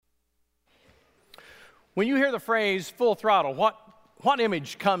When you hear the phrase full throttle, what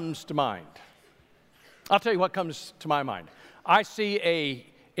image comes to mind? I'll tell you what comes to my mind. I see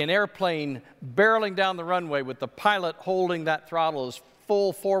an airplane barreling down the runway with the pilot holding that throttle as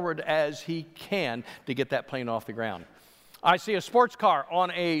full forward as he can to get that plane off the ground. I see a sports car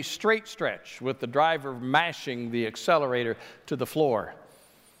on a straight stretch with the driver mashing the accelerator to the floor.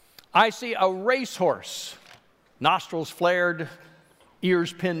 I see a racehorse, nostrils flared,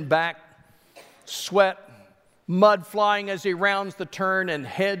 ears pinned back, sweat, mud flying as he rounds the turn and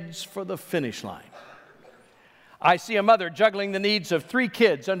heads for the finish line. I see a mother juggling the needs of 3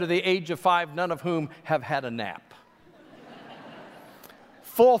 kids under the age of 5, none of whom have had a nap.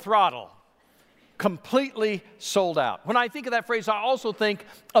 Full throttle, completely sold out. When I think of that phrase, I also think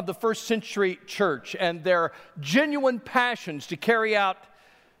of the first century church and their genuine passions to carry out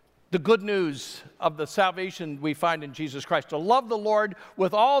the good news of the salvation we find in Jesus Christ, to love the Lord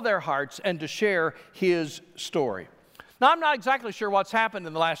with all their hearts and to share His story. Now, I'm not exactly sure what's happened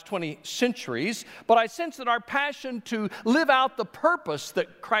in the last 20 centuries, but I sense that our passion to live out the purpose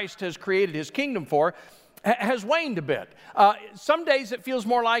that Christ has created His kingdom for has waned a bit. Some days it feels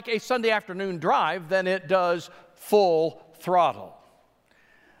more like a Sunday afternoon drive than it does full throttle.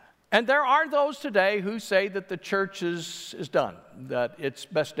 And there are those today who say that the church is done, that its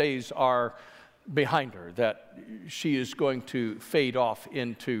best days are behind her, that she is going to fade off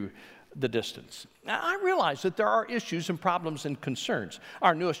into the distance. Now, I realize that there are issues and problems and concerns.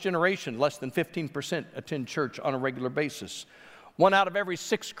 Our newest generation, less than 15% attend church on a regular basis. 1 out of every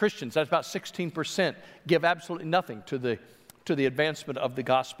 6 Christians, that's about 16%, give absolutely nothing to the advancement of the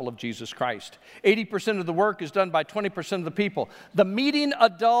gospel of Jesus Christ. 80% of the work is done by 20% of the people. The median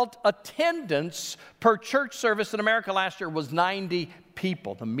adult attendance per church service in America last year was 90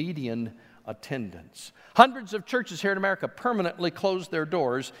 people, the median attendance. Hundreds of churches here in America permanently close their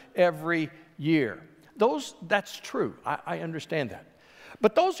doors every year. That's true. I understand that.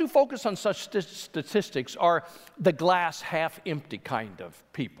 But those who focus on such statistics are the glass half empty kind of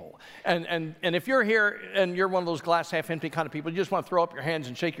people. And if you're here and you're one of those glass half empty kind of people, you just want to throw up your hands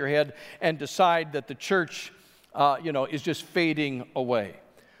and shake your head and decide that the church, is just fading away.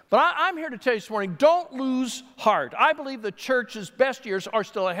 But I'm here to tell you this morning, don't lose heart. I believe the church's best years are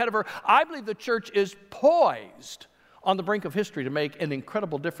still ahead of her. I believe the church is poised on the brink of history to make an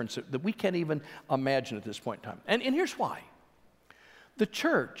incredible difference that we can't even imagine at this point in time. And here's why. The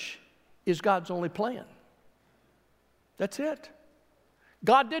church is God's only plan. That's it.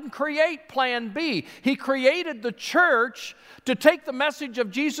 God didn't create plan B. He created the church to take the message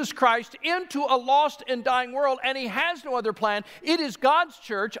of Jesus Christ into a lost and dying world, and He has no other plan. It is God's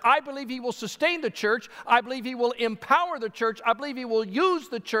church. I believe He will sustain the church. I believe He will empower the church. I believe He will use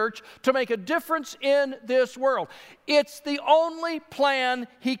the church to make a difference in this world. It's the only plan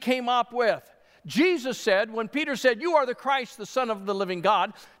He came up with. Jesus said, when Peter said, "You are the Christ, the Son of the living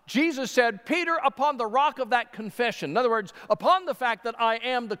God," Jesus said, "Peter, upon the rock of that confession," in other words, upon the fact that I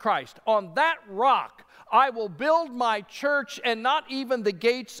am the Christ, "on that rock I will build my church, and not even the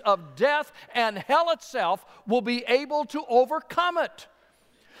gates of death and hell itself will be able to overcome it."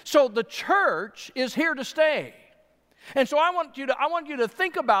 So the church is here to stay. And so I want you to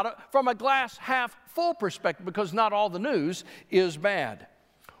think about it from a glass half full perspective, because not all the news is bad.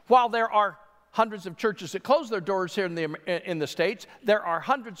 While there are hundreds of churches that close their doors here in the States, there are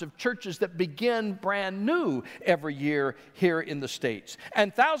hundreds of churches that begin brand new every year here in the States.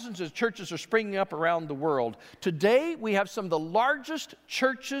 And thousands of churches are springing up around the world. Today, we have some of the largest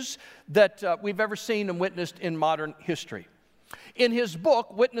churches that we've ever seen and witnessed in modern history. In his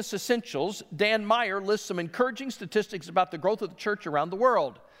book, Witness Essentials, Dan Meyer lists some encouraging statistics about the growth of the church around the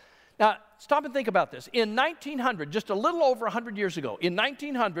world. Now, stop and think about this. In 1900, just a little over 100 years ago, in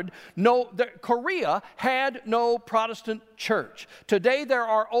 1900, Korea had no Protestant church. Today, there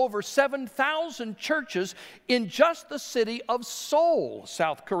are over 7,000 churches in just the city of Seoul,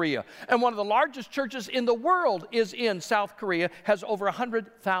 South Korea. And one of the largest churches in the world is in South Korea, has over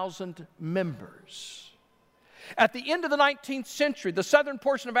 100,000 members. At the end of the 19th century, the southern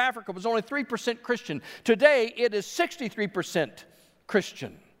portion of Africa was only 3% Christian. Today, it is 63%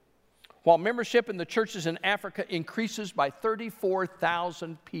 Christian, while membership in the churches in Africa increases by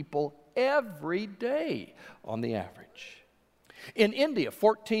 34,000 people every day on the average. In India,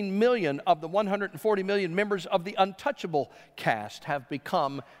 14 million of the 140 million members of the untouchable caste have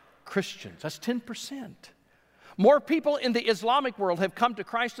become Christians. That's 10%. More people in the Islamic world have come to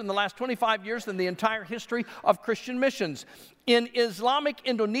Christ in the last 25 years than the entire history of Christian missions. In Islamic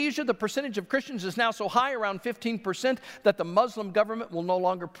Indonesia, the percentage of Christians is now so high, around 15%, that the Muslim government will no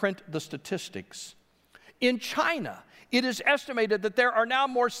longer print the statistics. In China, it is estimated that there are now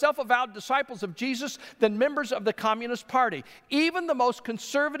more self-avowed disciples of Jesus than members of the Communist Party. Even the most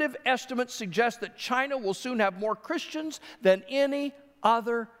conservative estimates suggest that China will soon have more Christians than any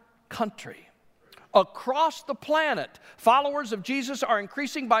other country. Across the planet, followers of Jesus are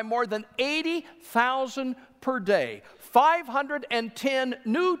increasing by more than 80,000 per day. 510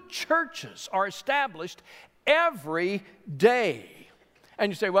 new churches are established every day.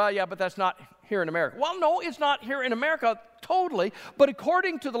 And you say, well, yeah, but that's not here in America. Well, no, it's not here in America totally, but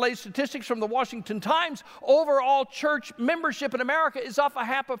according to the latest statistics from the Washington Times, overall church membership in America is up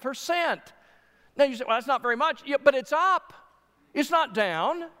 0.5%. Now you say, well, that's not very much. Yeah, but it's up. It's not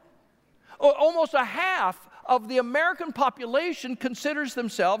down. Almost a half of the American population considers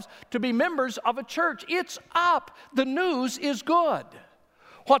themselves to be members of a church. It's up. The news is good.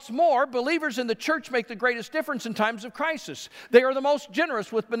 What's more, believers in the church make the greatest difference in times of crisis. They are the most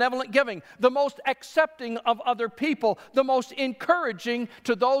generous with benevolent giving, the most accepting of other people, the most encouraging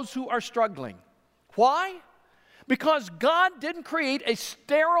to those who are struggling. Why? Because God didn't create a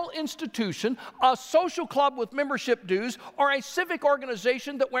sterile institution, a social club with membership dues, or a civic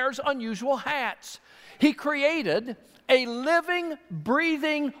organization that wears unusual hats. He created a living,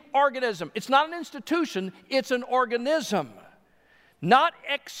 breathing organism. It's not an institution, it's an organism. Not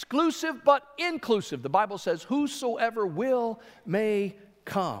exclusive, but inclusive. The Bible says, whosoever will may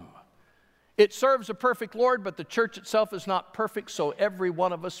come. It serves a perfect Lord, but the church itself is not perfect, so every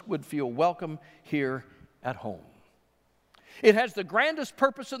one of us would feel welcome here at home. It has the grandest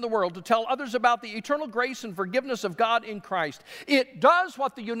purpose in the world to tell others about the eternal grace and forgiveness of God in Christ. It does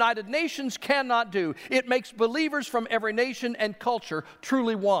what the United Nations cannot do. It makes believers from every nation and culture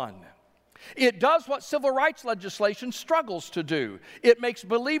truly one. It does what civil rights legislation struggles to do. It makes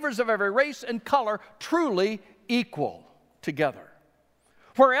believers of every race and color truly equal together.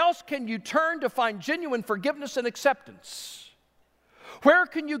 Where else can you turn to find genuine forgiveness and acceptance? Where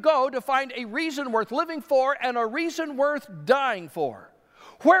can you go to find a reason worth living for and a reason worth dying for?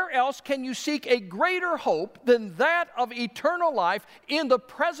 Where else can you seek a greater hope than that of eternal life in the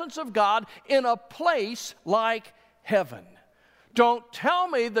presence of God in a place like heaven? Don't tell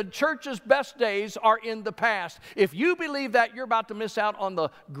me the church's best days are in the past. If you believe that, you're about to miss out on the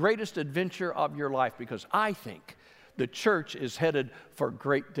greatest adventure of your life, because I think the church is headed for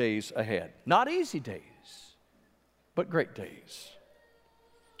great days ahead. Not easy days, but great days.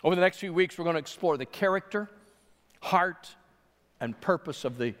 Over the next few weeks, we're going to explore the character, heart, and purpose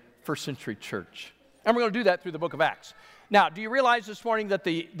of the first century church. And we're going to do that through the book of Acts. Now, do you realize this morning that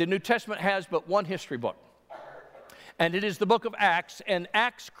the New Testament has but one history book? And it is the book of Acts, and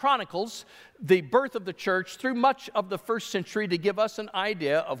Acts chronicles the birth of the church through much of the first century to give us an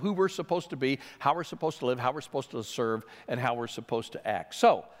idea of who we're supposed to be, how we're supposed to live, how we're supposed to serve, and how we're supposed to act.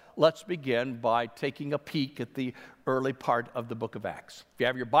 So, let's begin by taking a peek at the early part of the book of Acts. If you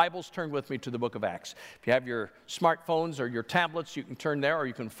have your Bibles, turn with me to the book of Acts. If you have your smartphones or your tablets, you can turn there, or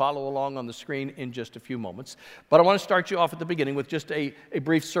you can follow along on the screen in just a few moments. But I want to start you off at the beginning with just a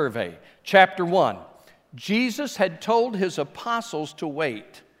brief survey. Chapter 1. Jesus had told his apostles to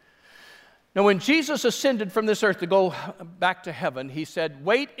wait. Now, when Jesus ascended from this earth to go back to heaven, he said,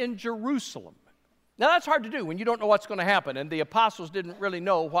 wait in Jerusalem. Now, that's hard to do when you don't know what's going to happen, and the apostles didn't really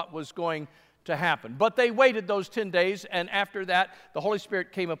know what was going to happen. But they waited those 10 days, and after that, the Holy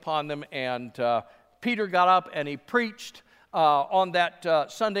Spirit came upon them, and Peter got up and he preached on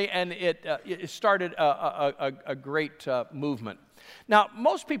that Sunday, and it started a great movement. Now,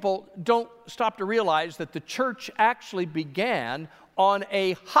 most people don't stop to realize that the church actually began on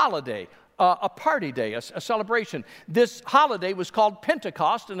a holiday, a party day, a celebration. This holiday was called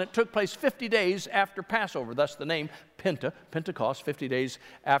Pentecost, and it took place 50 days after Passover. Thus the name Pentecost, 50 days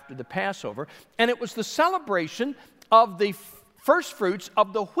after the Passover. And it was the celebration of the first fruits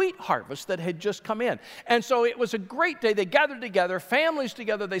of the wheat harvest that had just come in. And so it was a great day. They gathered together, families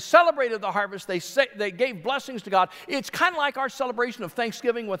together. They celebrated the harvest. They gave blessings to God. It's kind of like our celebration of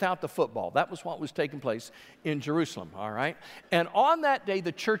Thanksgiving without the football. That was what was taking place in Jerusalem, all right? And on that day,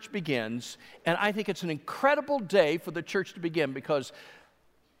 the church begins, and I think it's an incredible day for the church to begin, because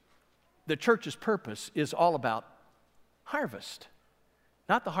the church's purpose is all about harvest.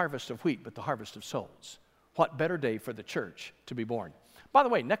 Not the harvest of wheat, but the harvest of souls. What better day for the church to be born? By the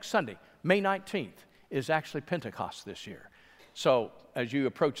way, next Sunday, May 19th, is actually Pentecost this year. So as you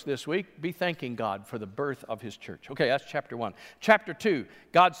approach this week, be thanking God for the birth of his church. Okay, that's chapter 1. Chapter 2,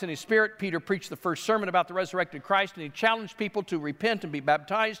 God sent his Spirit. Peter preached the first sermon about the resurrected Christ, and he challenged people to repent and be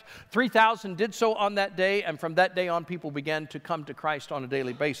baptized. 3,000 did so on that day, and from that day on, people began to come to Christ on a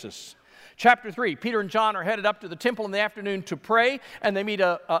daily basis. Chapter 3, Peter and John are headed up to the temple in the afternoon to pray, and they meet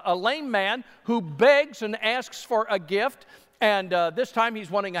a lame man who begs and asks for a gift. And this time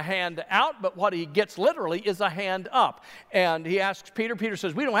he's wanting a hand out, but what he gets literally is a hand up. And he asks Peter. Peter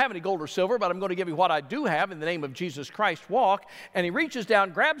says, we don't have any gold or silver, but I'm going to give you what I do have. In the name of Jesus Christ, walk. And he reaches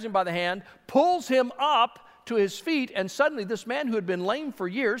down, grabs him by the hand, pulls him up to his feet, and suddenly this man who had been lame for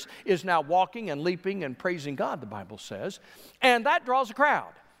years is now walking and leaping and praising God, the Bible says. And that draws a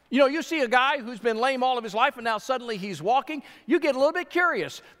crowd. You know, you see a guy who's been lame all of his life and now suddenly he's walking, you get a little bit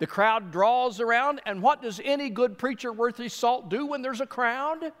curious. The crowd draws around, and what does any good preacher worth his salt do when there's a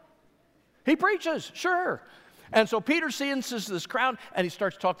crowd? He preaches, sure. And so Peter sees this crowd, and he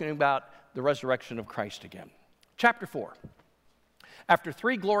starts talking about the resurrection of Christ again. Chapter 4. After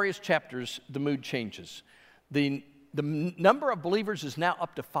 3 glorious chapters, the mood changes. The number of believers is now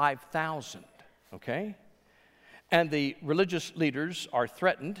up to 5,000, okay? And the religious leaders are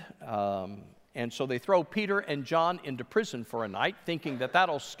threatened, and so they throw Peter and John into prison for a night, thinking that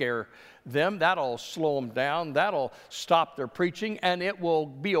that'll scare them, that'll slow them down, that'll stop their preaching, and it will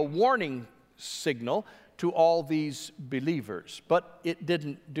be a warning signal to all these believers. But it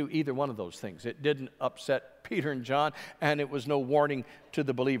didn't do either one of those things. It didn't upset Peter and John, and it was no warning to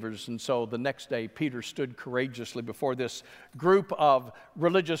the believers. And so the next day, Peter stood courageously before this group of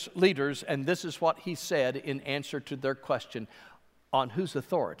religious leaders, and this is what he said in answer to their question, on whose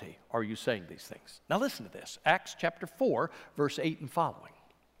authority are you saying these things? Now listen to this, Acts chapter 4, verse 8 and following.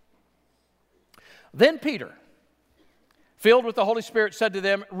 Then Peter, filled with the Holy Spirit, said to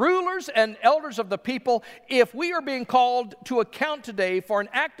them, rulers and elders of the people, if we are being called to account today for an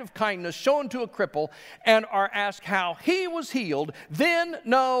act of kindness shown to a cripple and are asked how he was healed, then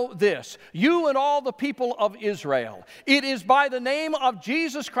know this, you and all the people of Israel, it is by the name of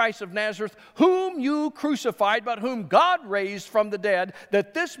Jesus Christ of Nazareth, whom you crucified, but whom God raised from the dead,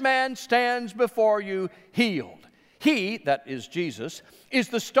 that this man stands before you healed. He, that is Jesus, is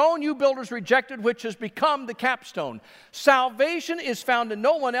the stone you builders rejected, which has become the capstone. Salvation is found in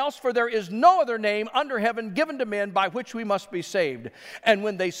no one else, for there is no other name under heaven given to men by which we must be saved. And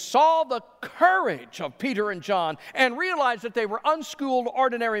when they saw the courage of Peter and John and realized that they were unschooled,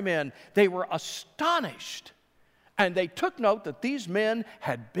 ordinary men, they were astonished. And they took note that these men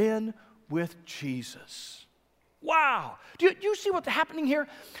had been with Jesus. Wow! Do you see what's happening here?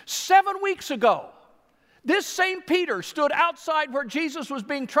 7 weeks ago, this same Peter stood outside where Jesus was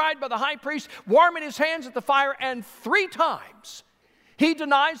being tried by the high priest, warming his hands at the fire, and 3 times he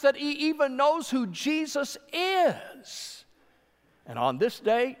denies that he even knows who Jesus is. And on this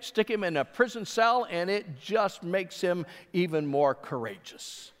day, stick him in a prison cell, and it just makes him even more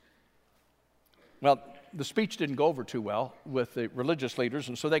courageous. Well, the speech didn't go over too well with the religious leaders,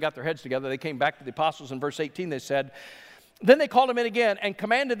 and so they got their heads together. They came back to the apostles in verse 18. They said, then they called him in again and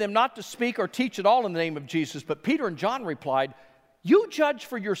commanded them not to speak or teach at all in the name of Jesus. But Peter and John replied, you judge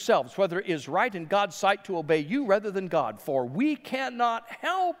for yourselves whether it is right in God's sight to obey you rather than God, for we cannot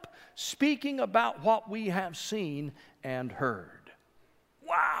help speaking about what we have seen and heard.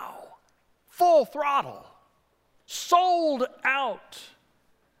 Wow! Full throttle, sold out,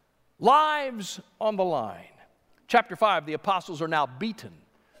 lives on the line. Chapter 5, the apostles are now beaten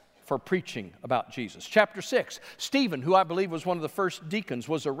for preaching about Jesus. Chapter 6, Stephen, who I believe was one of the first deacons,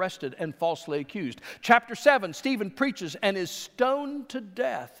 was arrested and falsely accused. Chapter 7, Stephen preaches and is stoned to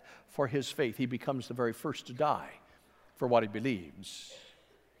death for his faith. He becomes the very first to die for what he believes.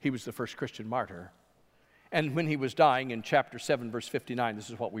 He was the first Christian martyr. And when he was dying in chapter 7, verse 59, this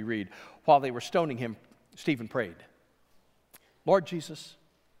is what we read. While they were stoning him, Stephen prayed, Lord Jesus,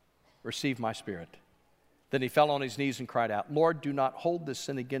 receive my spirit. Then he fell on his knees and cried out, Lord, do not hold this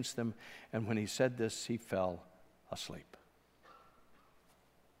sin against them. And when he said this, he fell asleep.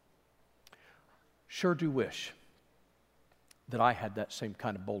 Sure do wish that I had that same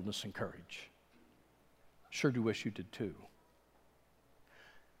kind of boldness and courage. Sure do wish you did too.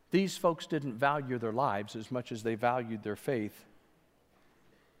 These folks didn't value their lives as much as they valued their faith.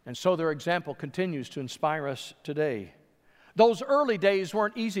 And so their example continues to inspire us today. Those early days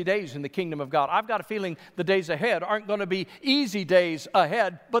weren't easy days in the kingdom of God. I've got a feeling the days ahead aren't going to be easy days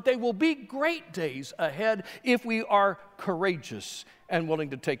ahead, but they will be great days ahead if we are courageous and willing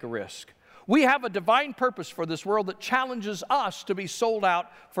to take a risk. We have a divine purpose for this world that challenges us to be sold out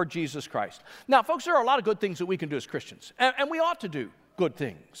for Jesus Christ. Now, folks, there are a lot of good things that we can do as Christians, and we ought to do good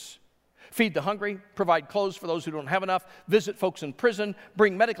things. Feed the hungry, provide clothes for those who don't have enough, visit folks in prison,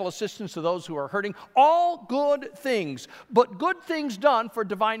 bring medical assistance to those who are hurting. All good things, but good things done for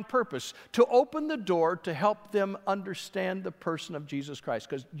divine purpose, to open the door to help them understand the person of Jesus Christ.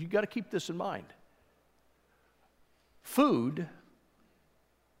 Because you got to keep this in mind. Food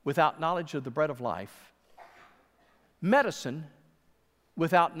without knowledge of the bread of life, medicine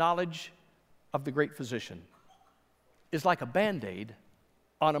without knowledge of the great physician is like a Band-Aid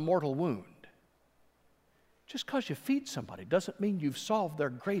on a mortal wound. Just because you feed somebody doesn't mean you've solved their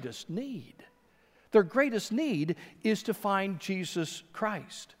greatest need. Their greatest need is to find Jesus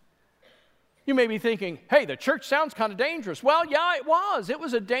Christ. You may be thinking, hey, the church sounds kind of dangerous. Well, yeah, it was. It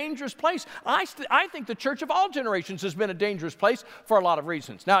was a dangerous place. I think the church of all generations has been a dangerous place for a lot of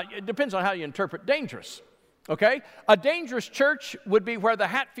reasons. Now, it depends on how you interpret dangerous, okay? A dangerous church would be where the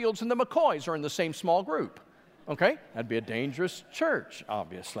Hatfields and the McCoys are in the same small group, okay? That'd be a dangerous church,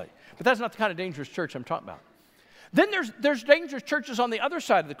 obviously. But that's not the kind of dangerous church I'm talking about. Then there's dangerous churches on the other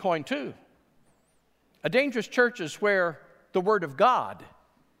side of the coin, too. A dangerous church is where the Word of God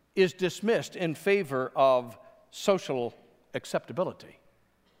is dismissed in favor of social acceptability.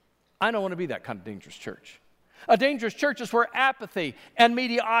 I don't want to be that kind of dangerous church. A dangerous church is where apathy and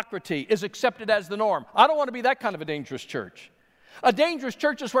mediocrity is accepted as the norm. I don't want to be that kind of a dangerous church. A dangerous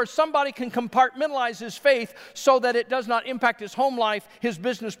church is where somebody can compartmentalize his faith so that it does not impact his home life, his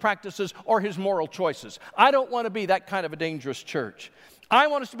business practices, or his moral choices. I don't want to be that kind of a dangerous church. I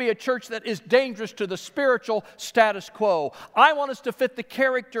want us to be a church that is dangerous to the spiritual status quo. I want us to fit the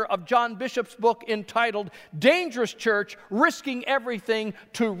character of John Bishop's book entitled Dangerous Church, Risking Everything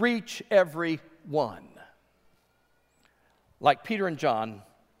to Reach Everyone. Like Peter and John,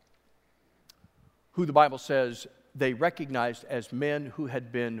 who the Bible says they recognized as men who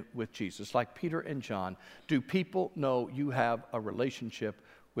had been with Jesus. Like Peter and John, do people know you have a relationship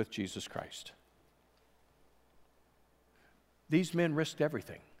with Jesus Christ? These men risked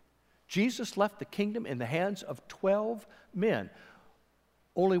everything. Jesus left the kingdom in the hands of 12 men.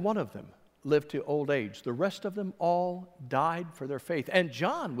 Only one of them lived to old age. The rest of them all died for their faith. And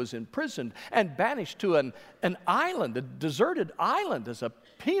John was imprisoned and banished to an island, a deserted island as a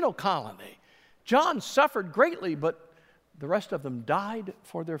penal colony. John suffered greatly, but the rest of them died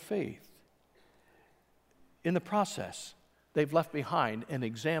for their faith. In the process, they've left behind an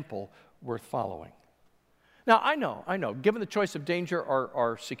example worth following. Now, I know, given the choice of danger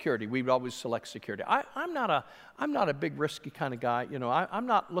or security, we would always select security. I'm not a big risky kind of guy. You know, I'm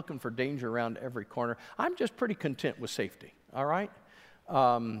not looking for danger around every corner. I'm just pretty content with safety, all right?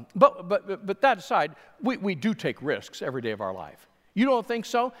 But that aside, we do take risks every day of our life. You don't think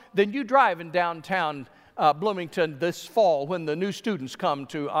so? Then you drive in downtown Bloomington this fall when the new students come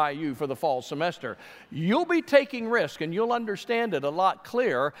to IU for the fall semester. You'll be taking risk, and you'll understand it a lot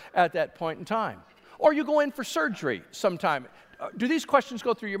clearer at that point in time. Or you go in for surgery sometime. Do these questions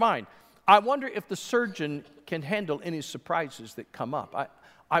go through your mind? I wonder if the surgeon can handle any surprises that come up.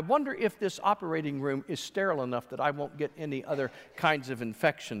 I wonder if this operating room is sterile enough that I won't get any other kinds of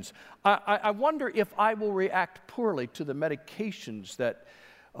infections. I wonder if I will react poorly to the medications that,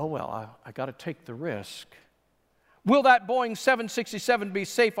 I got to take the risk. Will that Boeing 767 be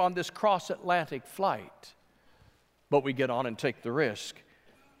safe on this cross-Atlantic flight? But we get on and take the risk.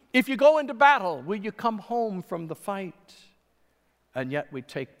 If you go into battle, will you come home from the fight? And yet we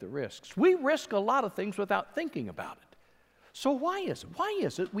take the risks. We risk a lot of things without thinking about it. So why is it? Why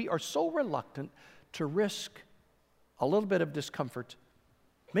is it we are so reluctant to risk a little bit of discomfort,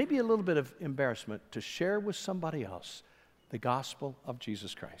 maybe a little bit of embarrassment, to share with somebody else the gospel of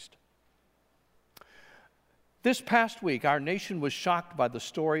Jesus Christ? This past week, our nation was shocked by the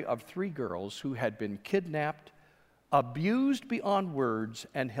story of 3 girls who had been kidnapped, abused beyond words,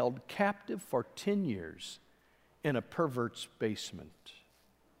 and held captive for 10 years in a pervert's basement.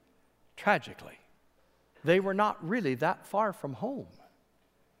 Tragically, they were not really that far from home,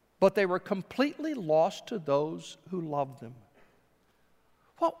 but they were completely lost to those who loved them.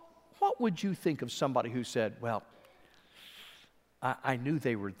 What would you think of somebody who said, well, I knew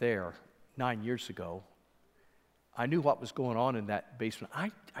they were there 9 years ago. I knew what was going on in that basement.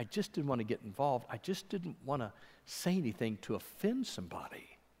 I just didn't want to get involved. I just didn't want to say anything to offend somebody.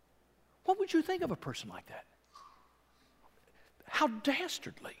 What would you think of a person like that? How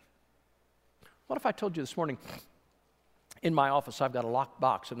dastardly. What if I told you this morning, in my office I've got a locked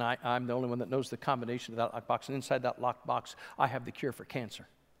box, and I'm the only one that knows the combination of that locked box, and inside that locked box I have the cure for cancer.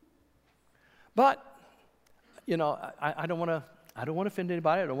 But, you know, I don't want to offend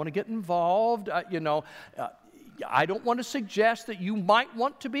anybody. I don't want to get involved. I don't want to suggest that you might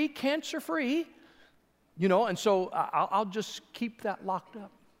want to be cancer-free. And so I'll just keep that locked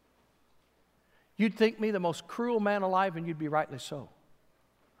up. You'd think me the most cruel man alive, and you'd be rightly so.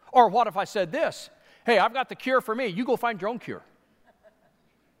 Or what if I said this? Hey, I've got the cure for me. You go find your own cure.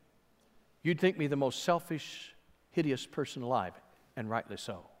 You'd think me the most selfish, hideous person alive, and rightly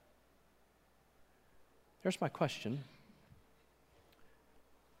so. Here's my question.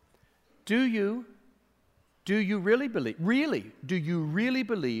 Do you really believe, do you really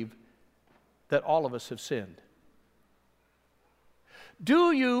believe that all of us have sinned?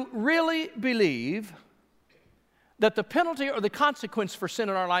 Do you really believe that the penalty or the consequence for sin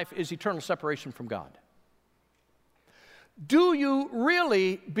in our life is eternal separation from God? Do you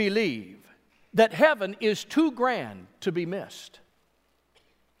really believe that heaven is too grand to be missed?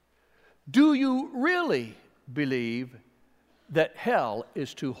 Do you really believe that hell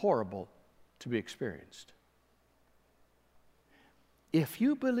is too horrible to be experienced? If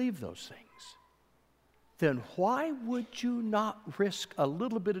you believe those things, then why would you not risk a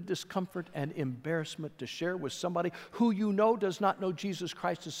little bit of discomfort and embarrassment to share with somebody who you know does not know Jesus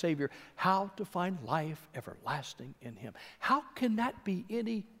Christ as Savior how to find life everlasting in Him? How can that be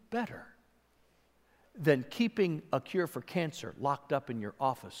any better than keeping a cure for cancer locked up in your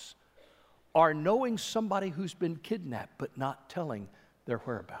office, or knowing somebody who's been kidnapped but not telling their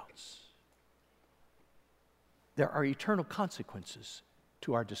whereabouts? There are eternal consequences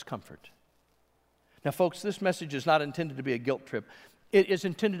to our discomfort. Now, folks, this message is not intended to be a guilt trip. It is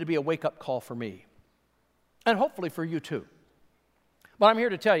intended to be a wake-up call for me, and hopefully for you too. But I'm here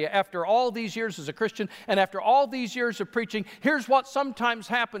to tell you, after all these years as a Christian and after all these years of preaching, here's what sometimes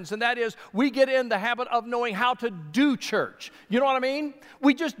happens, and that is we get in the habit of knowing how to do church. You know what I mean?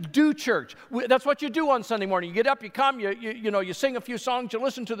 We just do church. That's what you do on Sunday morning. You get up, you come, you sing a few songs, you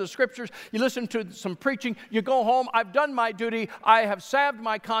listen to the scriptures, you listen to some preaching, you go home. I've done my duty. I have salved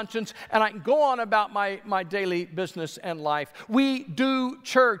my conscience, and I can go on about my daily business and life. We do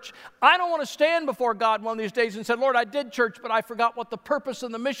church. I don't want to stand before God one of these days and say, Lord, I did church, but I forgot what the purpose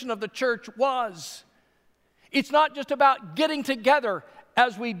and the mission of the church was. It's not just about getting together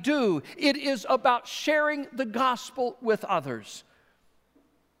as we do. It is about sharing the gospel with others.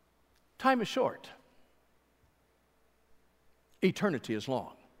 Time is short. Eternity is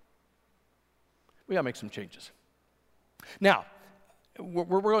long. We got to make some changes. Now,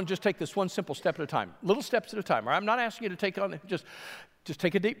 we're going to just take this one simple step at a time. Little steps at a time. I'm not asking you to take on, just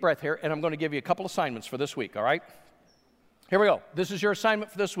take a deep breath here, and I'm going to give you a couple assignments for this week, all right? Here we go. This is your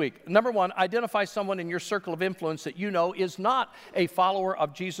assignment for this week. Number one, identify someone in your circle of influence that you know is not a follower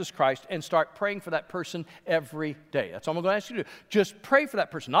of Jesus Christ and start praying for that person every day. That's all I'm going to ask you to do. Just pray for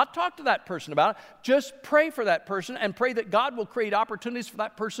that person. Not talk to that person about it. Just pray for that person and pray that God will create opportunities for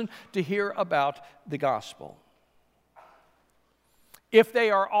that person to hear about the gospel. If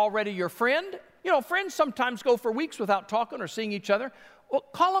they are already your friend, friends sometimes go for weeks without talking or seeing each other. Well,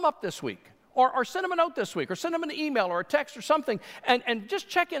 call them up this week. Or send them a note this week, or send them an email or a text or something, and just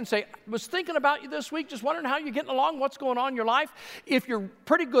check in and say, I was thinking about you this week, just wondering how you're getting along, what's going on in your life. If you're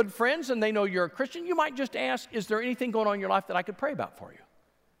pretty good friends and they know you're a Christian, you might just ask, is there anything going on in your life that I could pray about for you?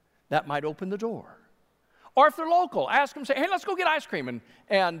 That might open the door. Or if they're local, ask them, say, hey, let's go get ice cream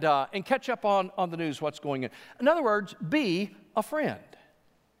and catch up on the news, what's going on. In other words, be a friend.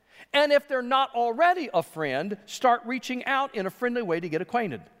 And if they're not already a friend, start reaching out in a friendly way to get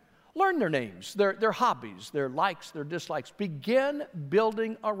acquainted. Learn their names, their hobbies, their likes, their dislikes. Begin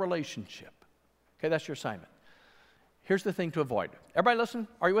building a relationship. Okay, that's your assignment. Here's the thing to avoid. Everybody listen?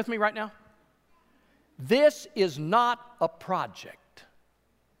 Are you with me right now? This is not a project.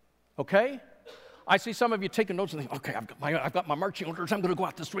 Okay? I see some of you taking notes and think, okay, I've got my marching orders. I'm going to go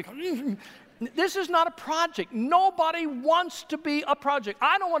out this week. This is not a project. Nobody wants to be a project.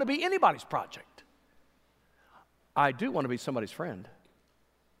 I don't want to be anybody's project. I do want to be somebody's friend.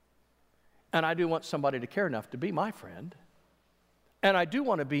 And I do want somebody to care enough to be my friend. And I do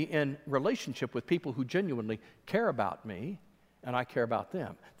want to be in relationship with people who genuinely care about me, and I care about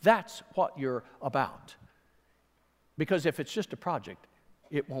them. That's what you're about. Because if it's just a project,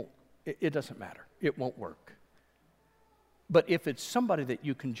 it doesn't matter. It won't work. But if it's somebody that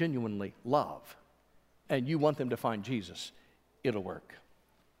you can genuinely love, and you want them to find Jesus, it'll work.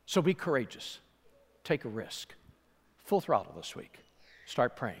 So be courageous. Take a risk. Full throttle this week.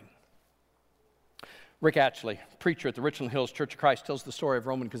 Start praying. Rick Atchley, preacher at the Richland Hills Church of Christ, tells the story of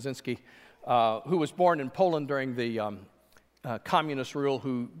Roman Kaczynski, who was born in Poland during the communist rule,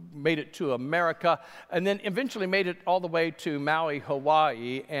 who made it to America, and then eventually made it all the way to Maui,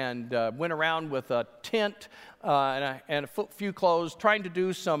 Hawaii, and went around with a tent and a few clothes, trying to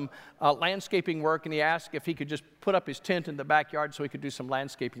do some landscaping work, and he asked if he could just put up his tent in the backyard so he could do some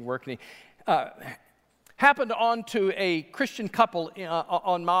landscaping work, and he happened onto a Christian couple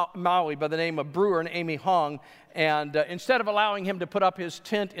on Maui by the name of Brewer and Amy Hong, and instead of allowing him to put up his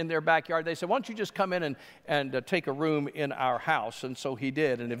tent in their backyard, they said, why don't you just come in and take a room in our house? And so he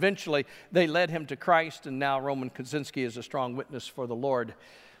did, and eventually they led him to Christ, and now Roman Kaczynski is a strong witness for the Lord.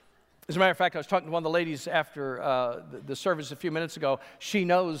 As a matter of fact, I was talking to one of the ladies after the service a few minutes ago. She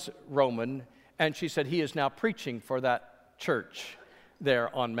knows Roman, and she said he is now preaching for that church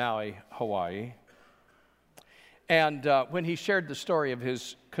there on Maui, Hawaii. And when he shared the story of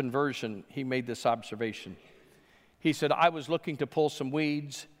his conversion, he made this observation. He said, I was looking to pull some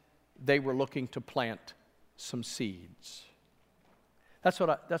weeds. They were looking to plant some seeds. That's what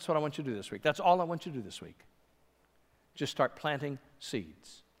I want you to do this week. That's all I want you to do this week. Just start planting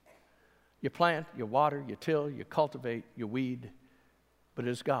seeds. You plant, you water, you till, you cultivate, you weed, but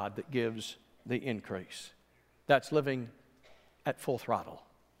it is God that gives the increase. That's living at full throttle.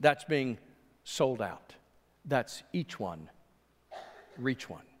 That's being sold out. That's each one, reach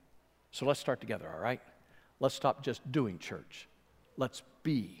one. So let's start together, all right? Let's stop just doing church. Let's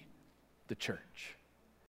be the church.